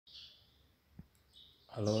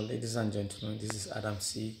Hello, ladies and gentlemen. This is Adam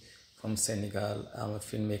C. from Senegal. I'm a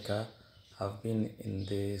filmmaker. I've been in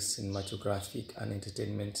the cinematographic and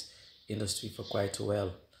entertainment industry for quite a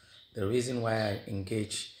while. The reason why I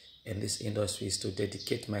engage in this industry is to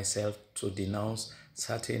dedicate myself to denounce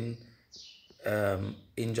certain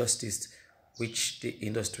injustice which the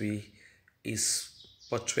industry is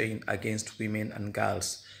portraying against women and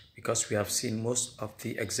girls, because we have seen most of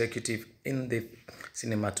the executive in the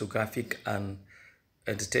cinematographic and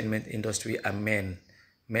entertainment industry are men.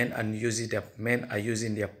 Men are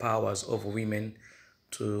using their powers over women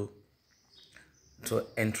to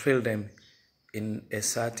entrail them in a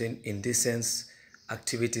certain indecent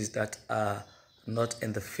activities that are not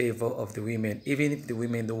in the favor of the women, even if the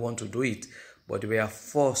women don't want to do it, but they are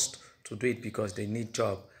forced to do it because they need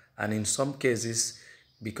job. And in some cases,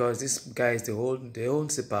 because these guys, they own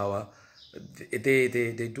the power,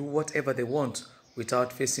 they do whatever they want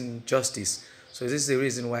without facing justice. So this is the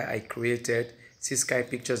reason why I created Sky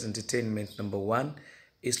Pictures Entertainment. Number one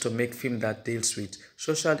is to make film that deals with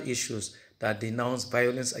social issues that denounce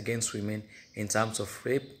violence against women in terms of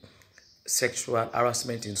rape, sexual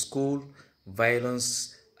harassment in school,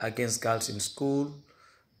 violence against girls in school,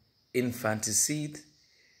 infanticide,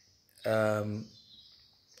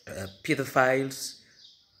 pedophiles,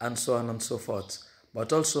 and so on and so forth.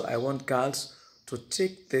 But also I want girls to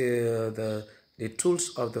take the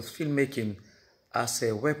tools of the filmmaking as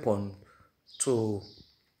a weapon to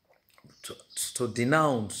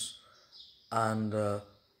denounce and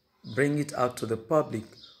bring it out to the public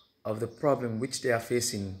of the problem which they are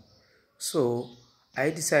facing. So I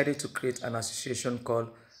decided to create an association called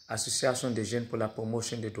Association des Jeunes pour la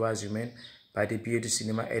Promotion des Droits Humains by the Bureau du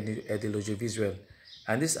Cinéma et de l'Audiovisuel.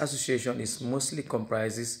 And this association is mostly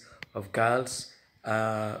comprises of girls,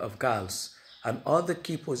 and all the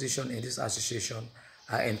key positions in this association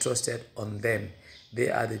are entrusted on them. They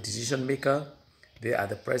are the decision maker, they are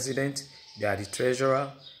the president, they are the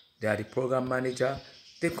treasurer, they are the program manager.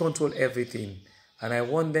 They control everything. And I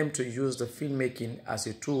want them to use the filmmaking as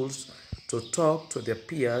a tool to talk to their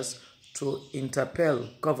peers, to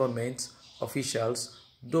interpel government officials,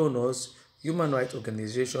 donors, human rights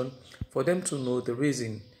organizations, for them to know the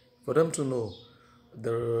reason, for them to know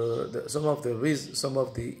some of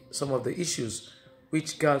the issues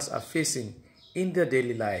which girls are facing in their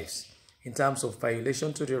daily lives, in terms of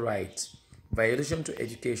violation to the rights, violation to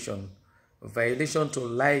education, violation to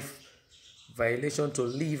life, violation to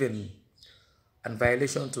living, and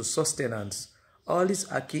violation to sustenance. All these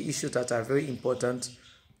are key issues that are very important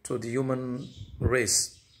to the human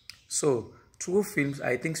race. So through films,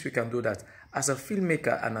 I think we can do that. As a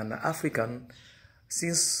filmmaker and an African,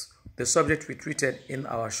 since the subject we treated in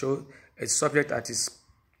our show is a subject that is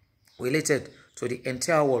related to the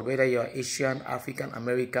entire world, whether you are Asian, African,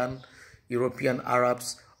 American, European,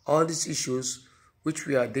 Arabs, all these issues which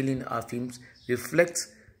we are dealing in our films reflect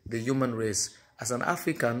the human race. As an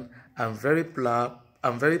African, I'm very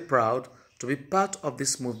proud to be part of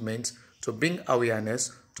this movement, to bring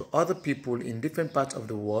awareness to other people in different parts of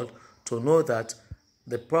the world to know that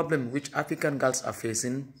the problem which African girls are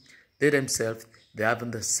facing, they themselves, they're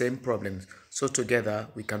having the same problems. So together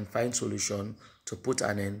we can find solution to put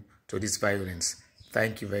an end to this violence.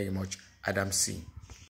 Thank you very much. Adam C.